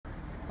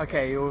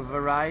Okay, we've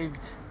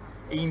arrived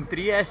in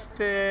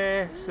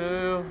Trieste,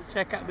 so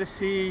check out the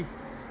sea.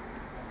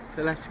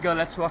 So let's go,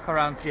 let's walk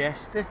around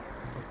Trieste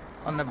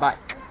on the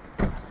bike.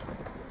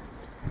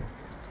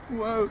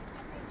 Whoa!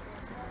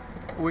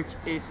 Which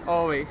is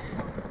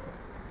always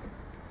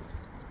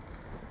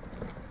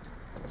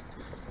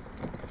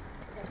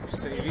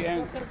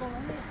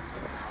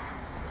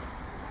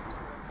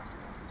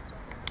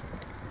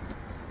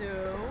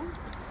So,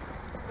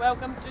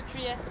 welcome to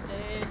Trieste.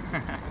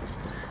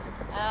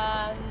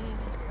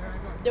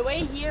 The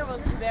way here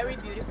was very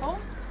beautiful.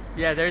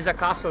 Yeah, there is a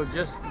castle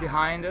just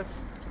behind us.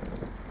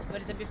 But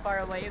it's a bit far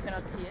away, you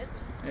cannot see it,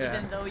 Yeah.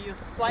 even though you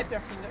swipe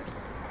your fingers.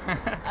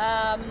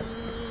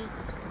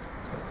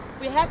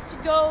 We had to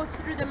go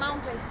through the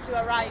mountains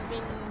to arrive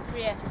in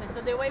Trieste, so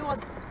the way was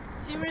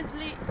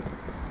seriously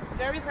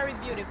very, very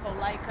beautiful.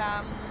 Like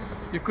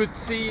You could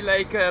see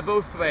like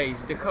both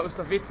ways, the coast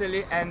of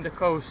Italy and the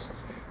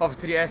coast of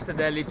Trieste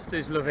that leads to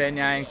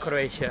Slovenia and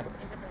Croatia.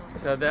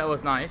 So that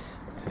was nice.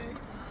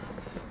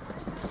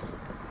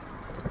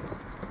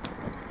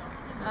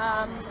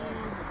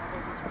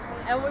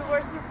 And we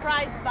were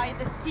surprised by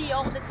the sea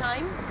all the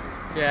time.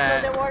 Yeah.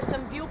 So there were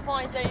some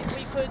viewpoints that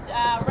we could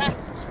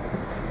rest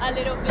a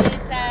little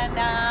bit and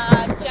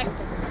check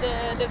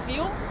the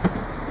view.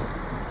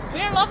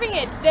 We are loving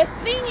it. The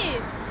thing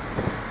is,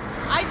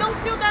 I don't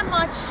feel that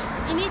much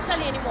in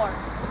Italy anymore.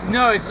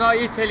 No, it's not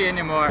Italy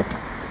anymore.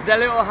 The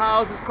little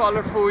house is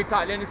colorful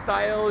Italian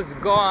style is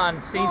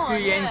gone since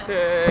we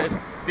entered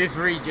this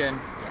region.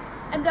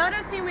 Yeah. And the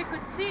other thing we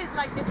could see is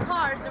like the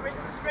cars, the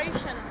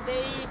registration,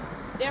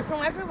 they're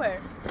from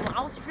everywhere. From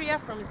Austria,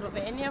 from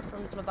Slovenia,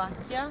 from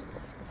Slovakia,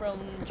 from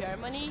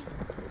Germany.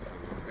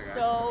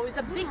 So it's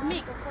a big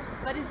mix,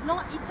 but it's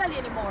not Italy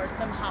anymore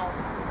somehow.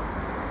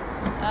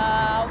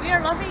 We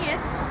are loving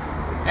it.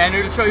 And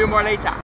we'll show you more later.